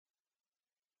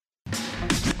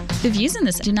The views in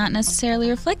this do not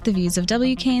necessarily reflect the views of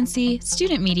WKNC,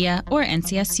 Student Media, or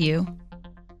NCSU.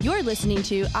 You're listening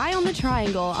to Eye on the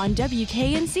Triangle on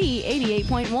WKNC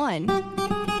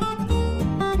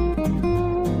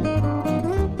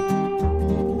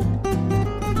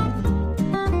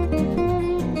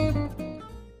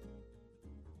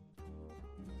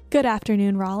Good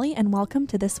afternoon, Raleigh, and welcome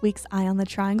to this week's Eye on the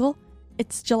Triangle.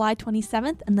 It's July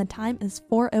 27th, and the time is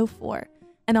 4:04.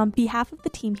 And on behalf of the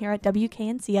team here at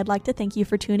WKNC, I'd like to thank you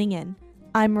for tuning in.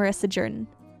 I'm Marissa Jordan.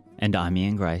 And I'm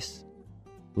Ian Grice.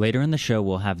 Later in the show,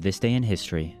 we'll have This Day in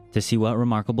History to see what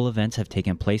remarkable events have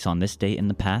taken place on this date in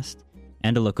the past,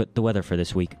 and a look at the weather for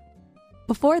this week.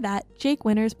 Before that, Jake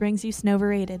Winters brings you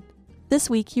Snowverated. This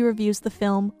week, he reviews the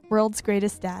film World's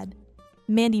Greatest Dad.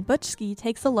 Mandy Butchke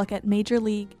takes a look at Major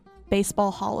League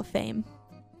Baseball Hall of Fame.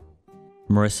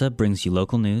 Marissa brings you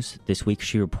local news. This week,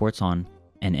 she reports on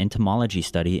an entomology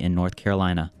study in North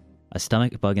Carolina, a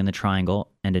stomach bug in the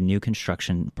Triangle, and a new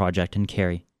construction project in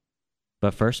Cary.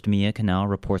 But first, Mia Cannell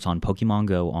reports on Pokemon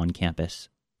Go on campus.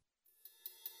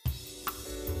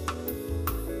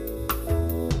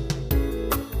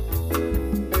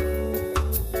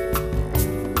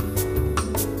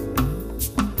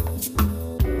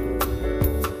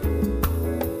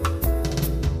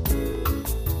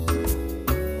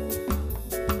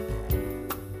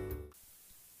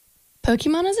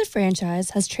 Pokemon as a franchise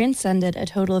has transcended a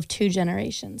total of 2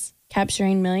 generations,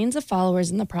 capturing millions of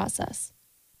followers in the process.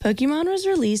 Pokemon was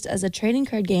released as a trading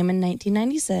card game in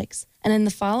 1996, and in the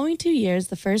following 2 years,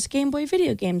 the first Game Boy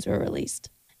video games were released.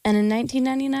 And in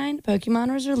 1999,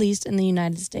 Pokemon was released in the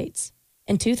United States.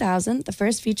 In 2000, the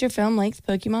first feature film-length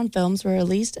Pokemon films were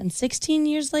released, and 16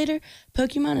 years later,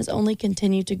 Pokemon has only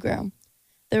continued to grow.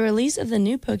 The release of the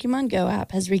new Pokemon Go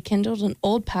app has rekindled an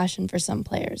old passion for some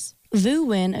players. Vu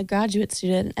Nguyen, a graduate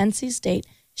student at NC State,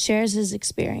 shares his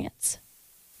experience.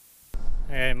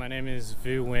 Hey, my name is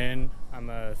Vu Nguyen. I'm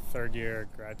a third-year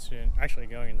grad student, actually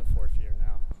going into 4th year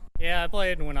now. Yeah, I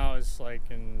played when I was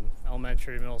in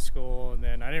elementary, middle school, and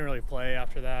then I didn't really play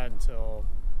after that until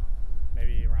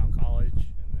maybe around college,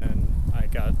 and then I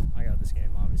got this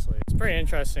game, obviously. It's pretty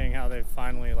interesting how they've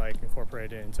finally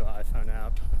incorporated it into an iPhone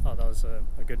app. I thought that was a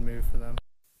good move for them.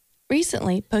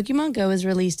 Recently, Pokemon Go was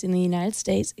released in the United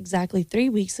States exactly 3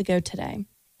 weeks ago today.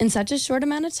 In such a short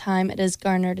amount of time, it has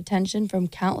garnered attention from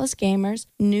countless gamers,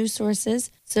 news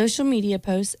sources, social media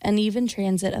posts, and even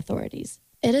transit authorities.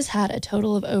 It has had a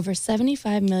total of over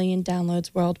 75 million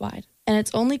downloads worldwide, and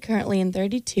it's only currently in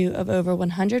 32 of over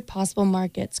 100 possible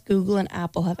markets Google and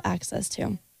Apple have access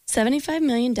to. 75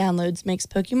 million downloads makes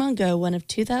Pokemon Go one of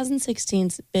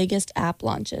 2016's biggest app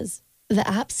launches. The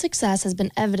app's success has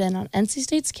been evident on NC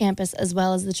State's campus as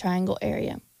well as the Triangle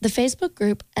area. The Facebook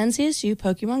group NCSU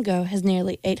Pokemon Go has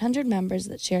nearly 800 members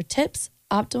that share tips,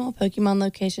 optimal Pokemon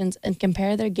locations, and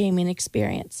compare their gaming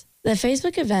experience. The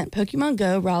Facebook event Pokemon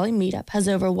Go Raleigh Meetup has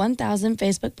over 1,000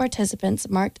 Facebook participants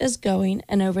marked as going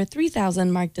and over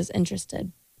 3,000 marked as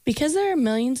interested. Because there are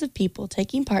millions of people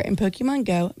taking part in Pokemon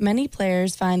Go, many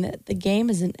players find that the game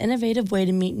is an innovative way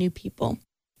to meet new people.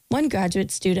 One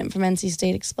graduate student from NC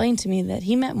State explained to me that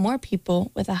he met more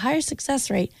people with a higher success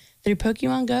rate through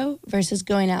Pokemon Go versus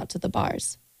going out to the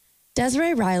bars.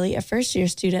 Desiree Riley, a first-year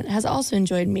student, has also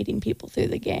enjoyed meeting people through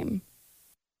the game.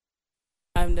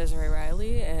 I'm Desiree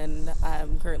Riley, and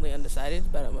I'm currently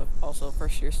undecided, but I'm also a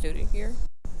first-year student here.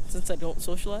 Since I don't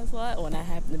socialize a lot, when I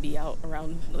happen to be out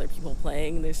around other people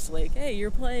playing, they're just like, hey,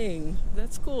 you're playing.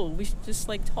 That's cool. We should just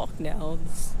talk now.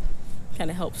 This kind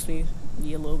of helps me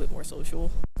be a little bit more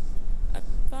social. I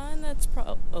find that's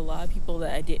a lot of people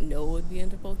that I didn't know would be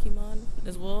into Pokemon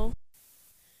as well.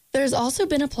 There's also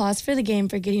been applause for the game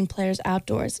for getting players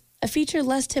outdoors, a feature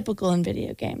less typical in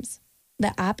video games.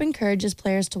 The app encourages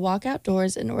players to walk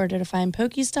outdoors in order to find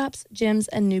Pokestops, gyms,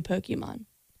 and new Pokemon.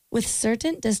 With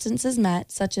certain distances met,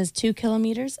 such as 2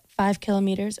 kilometers, 5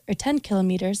 kilometers, or 10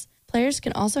 kilometers, players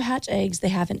can also hatch eggs they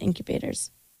have in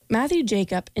incubators. Matthew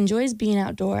Jacob enjoys being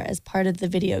outdoor as part of the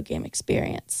video game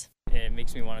experience. It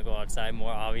makes me want to go outside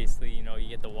more, obviously. You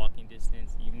get the walking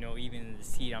distance. Even in the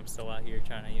seat, I'm still out here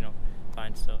trying to,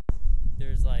 find stuff.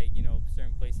 There's,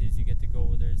 certain places you get to go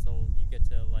where you get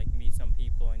to, meet some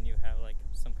people, and you have,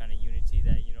 some kind of unity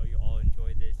that, you all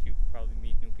enjoy this. You probably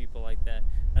meet new people like that.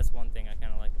 That's one thing I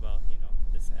kind of like about,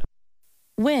 this app.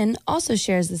 Wynn also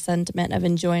shares the sentiment of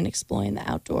enjoying exploring the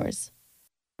outdoors.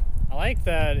 I like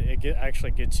that it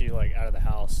actually gets you out of the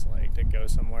house, to go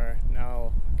somewhere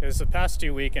now. Because the past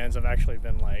 2 weekends I've actually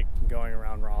been going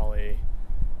around Raleigh.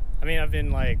 I mean, I've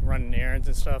been running errands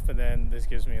and stuff, and then this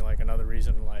gives me another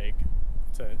reason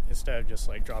to instead of just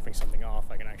dropping something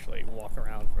off, I can actually walk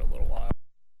around for a little while.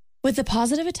 With the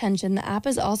positive attention, the app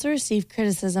has also received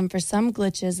criticism for some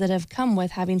glitches that have come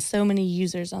with having so many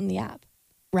users on the app.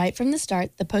 Right from the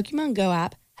start, the Pokemon Go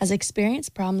app has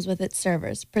experienced problems with its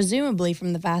servers, presumably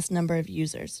from the vast number of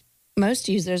users. Most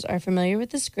users are familiar with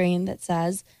the screen that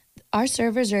says, "Our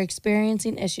servers are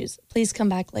experiencing issues. Please come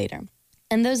back later."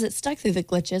 And those that stuck through the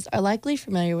glitches are likely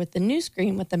familiar with the new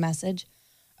screen with the message,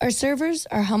 "Our servers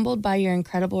are humbled by your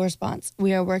incredible response.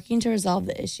 We are working to resolve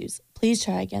the issues. Please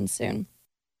try again soon."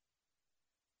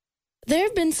 There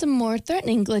have been some more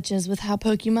threatening glitches with how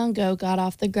Pokemon Go got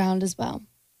off the ground as well.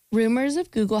 Rumors of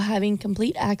Google having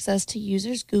complete access to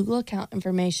users' Google account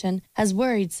information has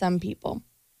worried some people.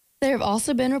 There have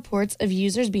also been reports of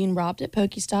users being robbed at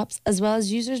Pokestops as well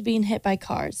as users being hit by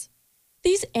cars.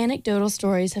 These anecdotal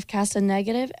stories have cast a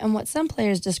negative and what some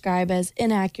players describe as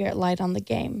inaccurate light on the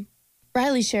game.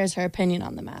 Riley shares her opinion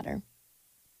on the matter.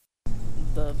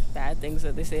 The bad things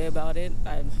that they say about it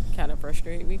kind of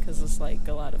frustrate me because it's like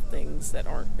a lot of things that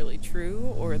aren't really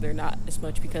true, or they're not as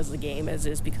much because of the game as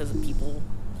it is because of people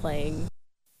playing.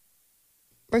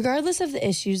 Regardless of the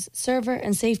issues, server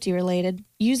and safety related,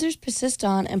 users persist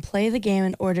on and play the game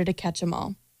in order to catch them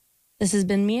all. This has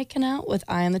been Mia Canal with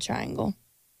Eye on the Triangle.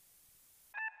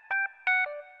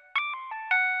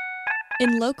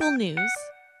 In local news,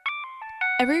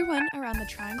 everyone around the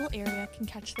Triangle area can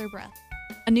catch their breath.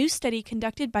 A new study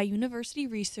conducted by university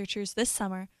researchers this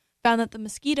summer found that the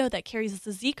mosquito that carries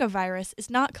the Zika virus is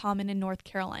not common in North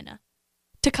Carolina.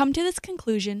 To come to this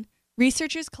conclusion,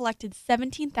 researchers collected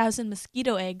 17,000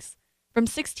 mosquito eggs from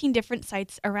 16 different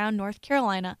sites around North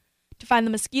Carolina to find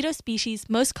the mosquito species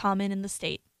most common in the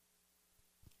state.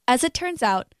 As it turns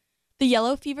out, the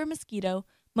yellow fever mosquito,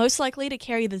 most likely to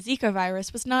carry the Zika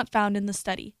virus, was not found in the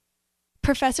study.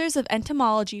 Professors of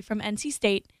entomology from NC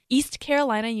State, East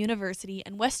Carolina University,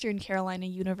 and Western Carolina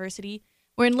University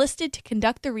were enlisted to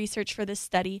conduct the research for this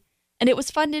study, and it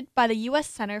was funded by the U.S.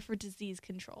 Center for Disease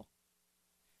Control.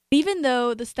 Even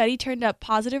though the study turned up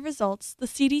positive results, the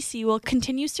CDC will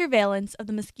continue surveillance of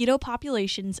the mosquito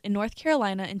populations in North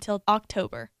Carolina until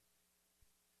October.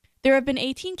 There have been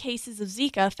 18 cases of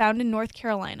Zika found in North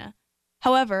Carolina.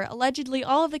 However, allegedly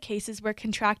all of the cases were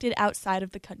contracted outside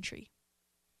of the country.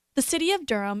 The city of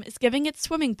Durham is giving its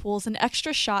swimming pools an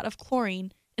extra shot of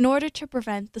chlorine in order to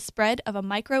prevent the spread of a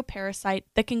microparasite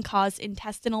that can cause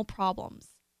intestinal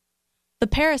problems. The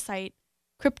parasite,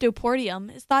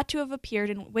 Cryptoportium, is thought to have appeared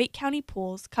in Wake County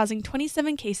pools, causing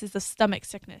 27 cases of stomach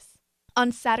sickness.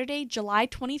 On Saturday, July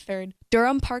 23rd,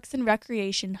 Durham Parks and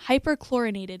Recreation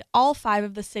hyperchlorinated all 5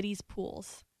 of the city's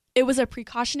pools. It was a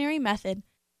precautionary method,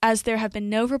 as there have been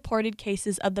no reported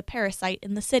cases of the parasite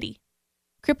in the city.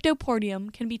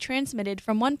 Cryptoportium can be transmitted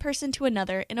from one person to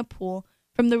another in a pool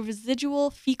from the residual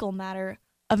fecal matter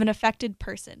of an affected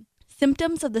person.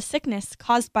 Symptoms of the sickness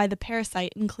caused by the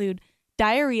parasite include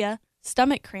diarrhea,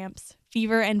 stomach cramps,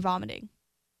 fever, and vomiting.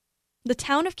 The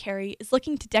town of Cary is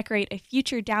looking to decorate a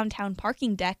future downtown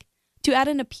parking deck to add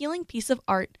an appealing piece of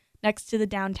art next to the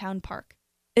downtown park.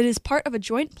 It is part of a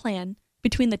joint plan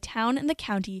between the town and the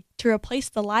county to replace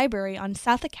the library on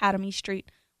South Academy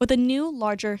Street with a new,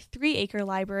 larger 3-acre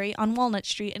library on Walnut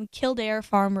Street and Kildare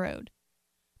Farm Road.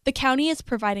 The county is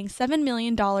providing $7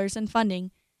 million in funding,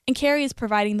 and Cary is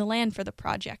providing the land for the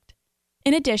project.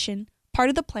 In addition, part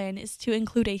of the plan is to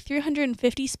include a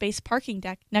 350-space parking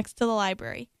deck next to the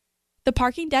library. The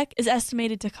parking deck is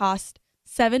estimated to cost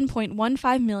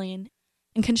 $7.15 million,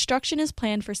 and construction is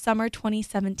planned for summer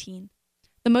 2017.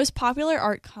 The most popular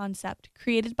art concept,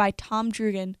 created by Tom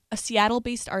Drugan, a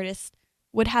Seattle-based artist,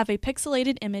 would have a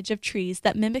pixelated image of trees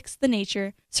that mimics the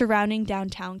nature surrounding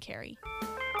downtown Cary.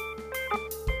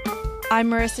 I'm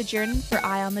Marissa Jordan for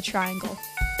Eye on the Triangle.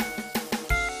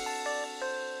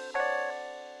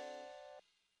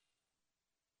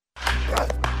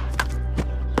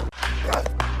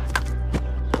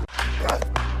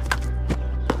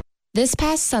 This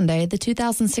past Sunday, the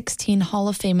 2016 Hall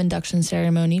of Fame induction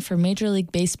ceremony for Major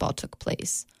League Baseball took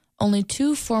place. Only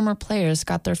 2 former players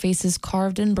got their faces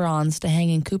carved in bronze to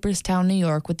hang in Cooperstown, New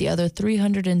York, with the other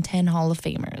 310 Hall of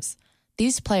Famers.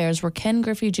 These players were Ken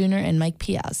Griffey Jr. and Mike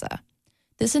Piazza.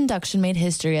 This induction made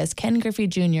history as Ken Griffey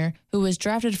Jr., who was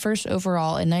drafted first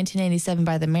overall in 1987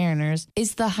 by the Mariners,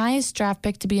 is the highest draft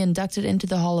pick to be inducted into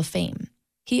the Hall of Fame.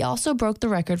 He also broke the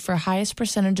record for highest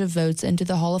percentage of votes into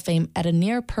the Hall of Fame at a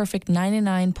near-perfect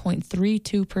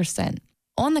 99.32%.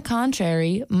 On the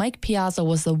contrary, Mike Piazza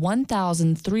was the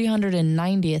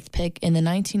 1,390th pick in the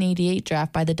 1988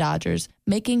 draft by the Dodgers,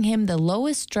 making him the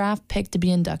lowest draft pick to be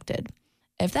inducted.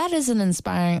 If that isn't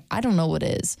inspiring, I don't know what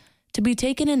is. To be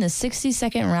taken in the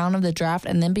 62nd round of the draft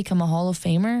and then become a Hall of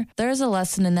Famer, there's a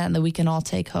lesson in that we can all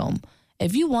take home.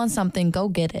 If you want something, go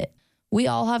get it. We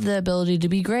all have the ability to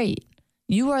be great.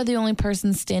 You are the only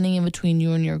person standing in between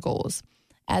you and your goals.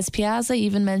 As Piazza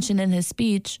even mentioned in his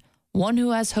speech, one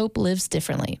who has hope lives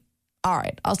differently. All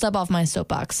right, I'll step off my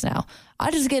soapbox now. I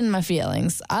just get in my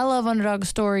feelings. I love underdog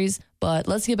stories, but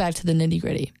let's get back to the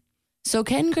nitty-gritty. So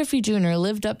Ken Griffey Jr.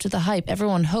 lived up to the hype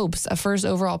everyone hopes a first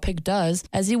overall pick does,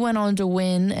 as he went on to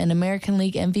win an American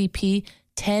League MVP,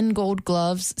 10 Gold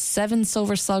Gloves, 7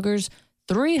 Silver Sluggers,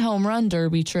 3 Home Run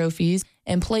Derby trophies,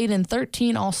 and played in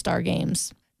 13 All-Star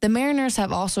games. The Mariners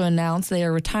have also announced they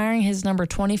are retiring his number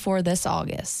 24 this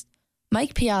August.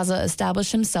 Mike Piazza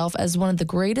established himself as one of the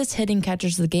greatest hitting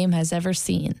catchers the game has ever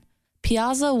seen.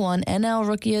 Piazza won NL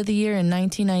Rookie of the Year in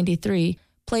 1993,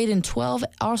 played in 12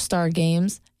 All-Star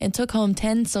games, and took home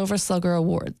 10 Silver Slugger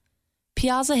awards.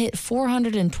 Piazza hit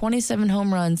 427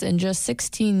 home runs in just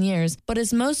 16 years, but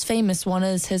his most famous one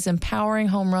is his empowering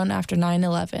home run after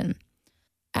 9/11.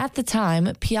 At the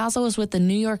time, Piazza was with the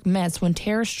New York Mets when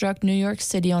terror struck New York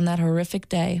City on that horrific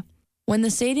day. When the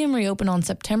stadium reopened on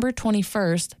September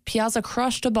 21st, Piazza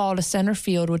crushed a ball to center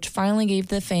field, which finally gave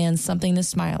the fans something to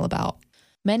smile about.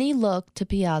 Many looked to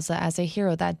Piazza as a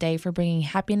hero that day for bringing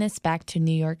happiness back to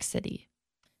New York City.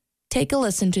 Take a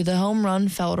listen to the home run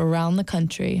felt around the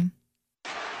country.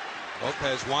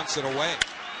 Lopez wants it away.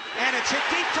 And it's hit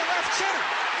deep to left center.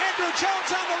 Andrew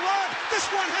Jones on the run. This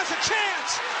one has a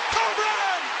chance. Home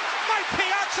run! Mike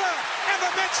Piazza, and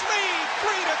the Mets lead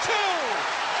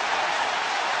 3-2.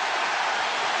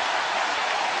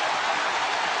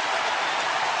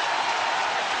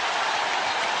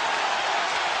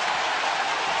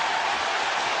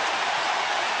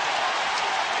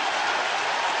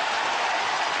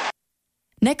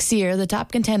 Next year, the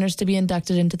top contenders to be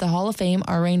inducted into the Hall of Fame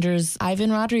are Rangers'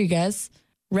 Ivan Rodriguez,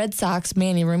 Red Sox'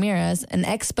 Manny Ramirez, and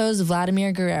Expos'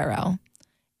 Vladimir Guerrero.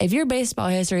 If your baseball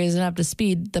history isn't up to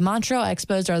speed, the Montreal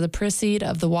Expos are the precede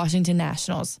of the Washington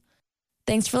Nationals.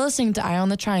 Thanks for listening to Eye on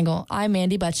the Triangle. I'm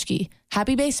Mandy Butchke.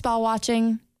 Happy baseball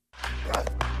watching!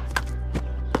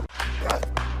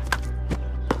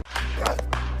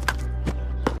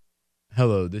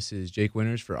 Hello, this is Jake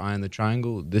Winters for Eye on the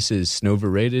Triangle. This is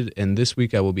Snowverrated, and this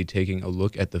week I will be taking a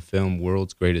look at the film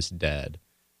World's Greatest Dad.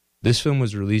 This film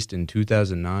was released in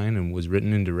 2009 and was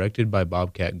written and directed by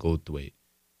Bobcat Goldthwait.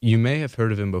 You may have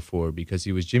heard of him before because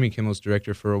he was Jimmy Kimmel's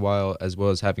director for a while, as well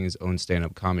as having his own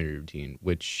stand-up comedy routine,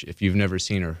 which, if you've never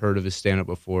seen or heard of his stand-up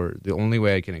before, the only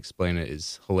way I can explain it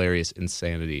is hilarious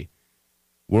insanity.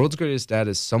 World's Greatest Dad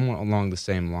is somewhat along the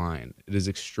same line. It is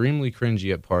extremely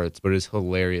cringy at parts, but is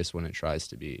hilarious when it tries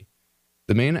to be.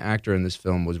 The main actor in this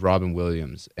film was Robin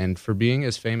Williams, and for being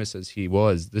as famous as he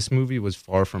was, this movie was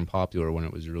far from popular when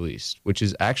it was released, which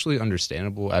is actually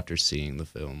understandable after seeing the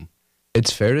film.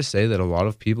 It's fair to say that a lot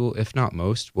of people, if not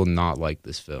most, will not like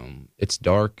this film. It's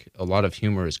dark, a lot of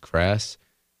humor is crass,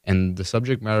 and the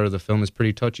subject matter of the film is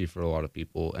pretty touchy for a lot of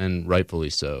people, and rightfully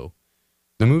so.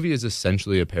 The movie is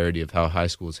essentially a parody of how high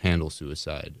schools handle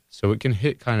suicide, so it can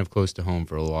hit kind of close to home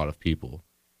for a lot of people.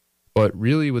 But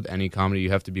really, with any comedy,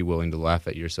 you have to be willing to laugh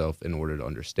at yourself in order to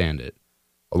understand it.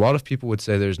 A lot of people would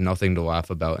say there's nothing to laugh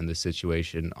about in this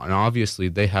situation, and obviously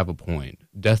they have a point.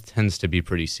 Death tends to be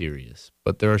pretty serious,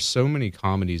 but there are so many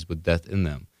comedies with death in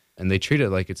them, and they treat it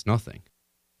like it's nothing.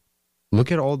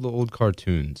 Look at all the old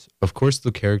cartoons. Of course,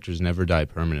 the characters never die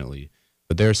permanently,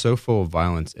 but they are so full of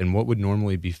violence and what would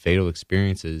normally be fatal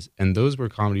experiences, and those were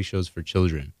comedy shows for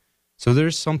children. So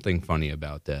there's something funny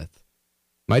about death.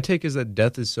 My take is that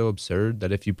death is so absurd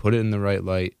that if you put it in the right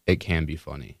light, it can be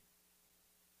funny.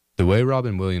 The way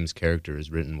Robin Williams' character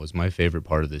is written was my favorite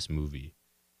part of this movie.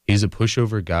 He's a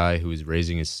pushover guy who is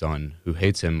raising his son, who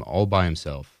hates him all by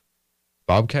himself.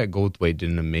 Bobcat Goldthwait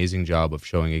did an amazing job of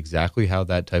showing exactly how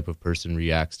that type of person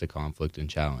reacts to conflict and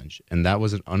challenge, and that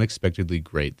was an unexpectedly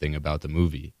great thing about the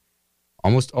movie.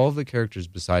 Almost all of the characters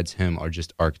besides him are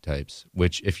just archetypes,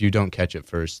 which, if you don't catch at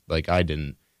first, like I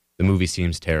didn't, the movie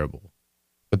seems terrible.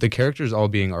 But the characters all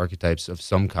being archetypes of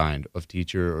some kind, of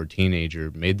teacher or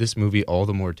teenager, made this movie all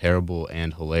the more terrible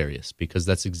and hilarious, because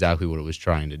that's exactly what it was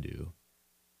trying to do.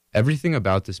 Everything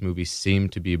about this movie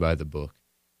seemed to be by the book.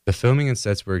 The filming and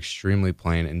sets were extremely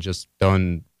plain and just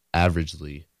done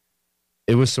averagely.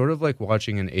 It was sort of like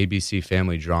watching an ABC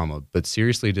family drama, but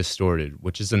seriously distorted,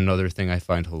 which is another thing I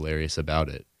find hilarious about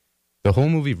it. The whole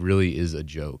movie really is a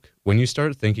joke. When you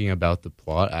start thinking about the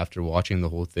plot after watching the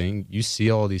whole thing, you see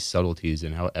all these subtleties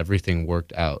and how everything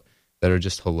worked out that are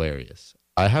just hilarious.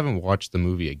 I haven't watched the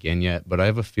movie again yet, but I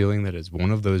have a feeling that it's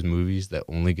one of those movies that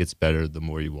only gets better the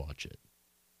more you watch it.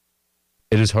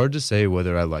 It is hard to say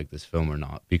whether I like this film or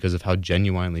not because of how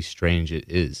genuinely strange it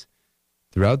is.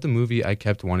 Throughout the movie, I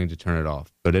kept wanting to turn it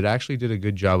off, but it actually did a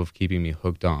good job of keeping me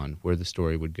hooked on where the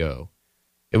story would go.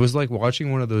 It was like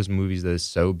watching one of those movies that is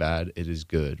so bad it is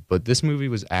good, but this movie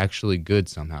was actually good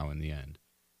somehow in the end.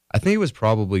 I think it was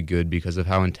probably good because of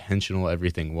how intentional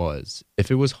everything was. If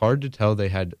it was hard to tell they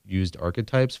had used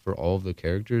archetypes for all of the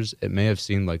characters, it may have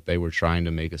seemed like they were trying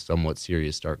to make a somewhat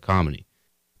serious dark comedy.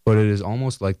 But it is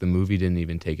almost like the movie didn't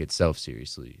even take itself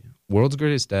seriously. World's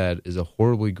Greatest Dad is a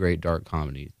horribly great dark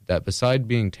comedy that, beside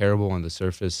being terrible on the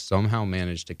surface, somehow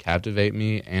managed to captivate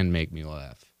me and make me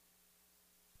laugh.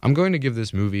 I'm going to give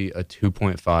this movie a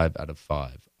 2.5 out of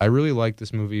 5. I really like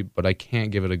this movie, but I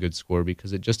can't give it a good score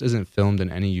because it just isn't filmed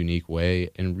in any unique way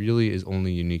and really is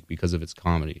only unique because of its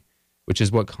comedy, which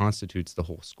is what constitutes the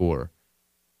whole score.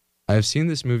 I have seen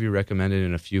this movie recommended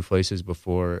in a few places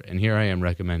before, and here I am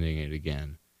recommending it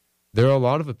again. There are a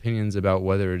lot of opinions about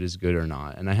whether it is good or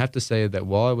not, and I have to say that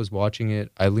while I was watching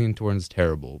it, I leaned towards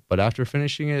terrible, but after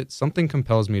finishing it, something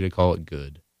compels me to call it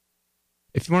good.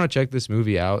 If you want to check this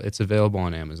movie out, it's available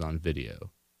on Amazon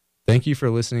Video. Thank you for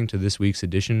listening to this week's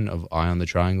edition of Eye on the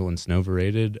Triangle and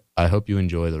Snowverated. I hope you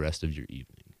enjoy the rest of your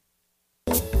evening.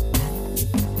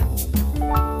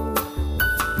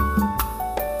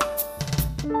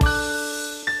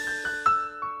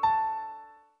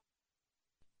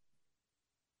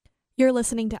 You're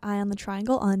listening to Eye on the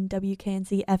Triangle on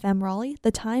WKNC FM Raleigh.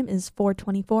 The time is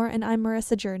 4:24, and I'm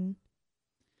Marissa Jordan.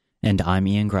 And I'm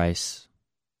Ian Grice.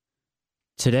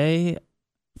 Today,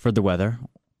 for the weather,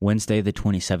 Wednesday the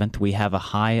 27th, we have a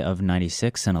high of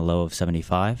 96 and a low of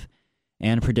 75,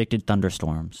 and predicted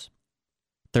thunderstorms.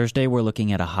 Thursday, we're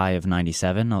looking at a high of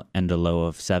 97 and a low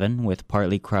of 7, with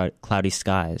partly cloudy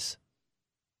skies.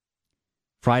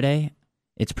 Friday,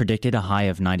 it's predicted a high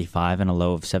of 95 and a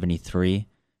low of 73,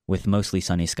 with mostly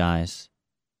sunny skies.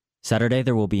 Saturday,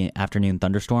 there will be afternoon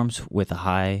thunderstorms with a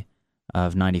high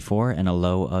of 94 and a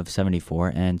low of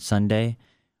 74, and Sunday,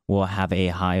 we'll have a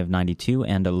high of 92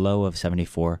 and a low of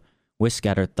 74, with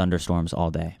scattered thunderstorms all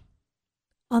day.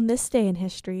 On this day in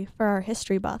history, for our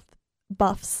history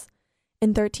buffs, in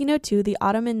 1302, the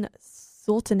Ottoman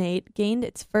Sultanate gained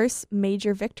its first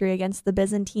major victory against the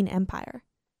Byzantine Empire.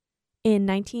 In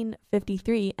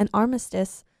 1953, an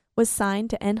armistice was signed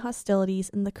to end hostilities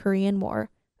in the Korean War,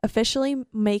 officially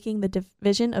making the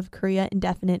division of Korea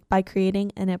indefinite by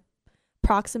creating an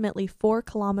approximately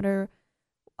 4-kilometer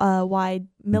wide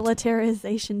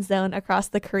militarization zone across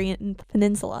the Korean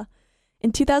peninsula.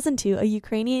 In 2002, a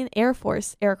Ukrainian Air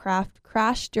Force aircraft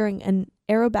crashed during an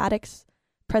aerobatics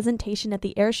presentation at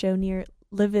the air show near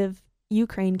Lviv,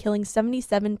 Ukraine, killing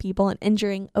 77 people and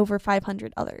injuring over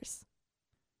 500 others.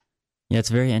 Yeah, it's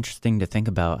very interesting to think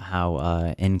about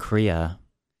how in Korea,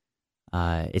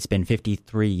 it's been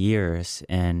 53 years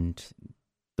and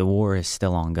the war is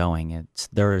still ongoing.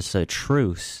 There's a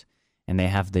truce and they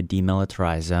have the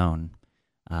demilitarized zone,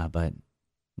 but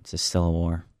it's still a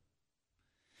war.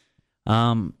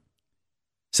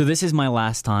 So this is my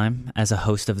last time as a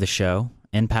host of the show.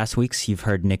 In past weeks, you've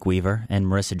heard Nick Weaver and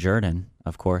Marissa Jordan,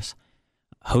 of course,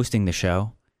 hosting the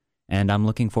show. And I'm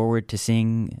looking forward to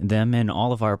seeing them and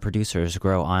all of our producers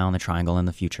grow Eye on the Triangle in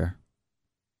the future.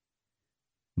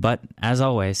 But, as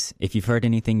always, if you've heard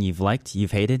anything you've liked,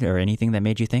 you've hated, or anything that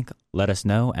made you think, let us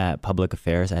know at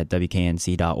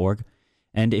publicaffairs@wknc.org.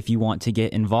 And if you want to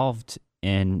get involved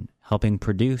in helping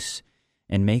produce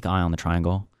and make Eye on the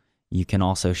Triangle, you can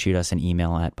also shoot us an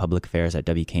email at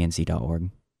publicaffairs@wknc.org.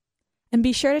 And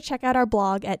be sure to check out our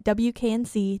blog at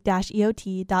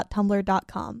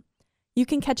wknc-eot.tumblr.com. You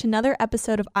can catch another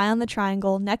episode of Eye on the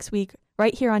Triangle next week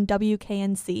right here on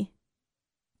WKNC.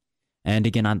 And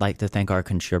again, I'd like to thank our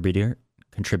contributors,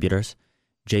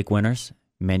 Jake Winters,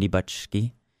 Mandy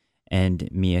Butchke, and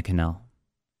Mia Cannell.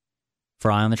 For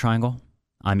Eye on the Triangle,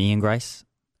 I'm Ian Grice.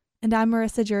 And I'm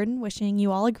Marissa Jordan, wishing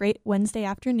you all a great Wednesday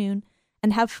afternoon,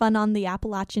 and have fun on the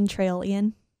Appalachian Trail,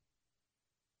 Ian.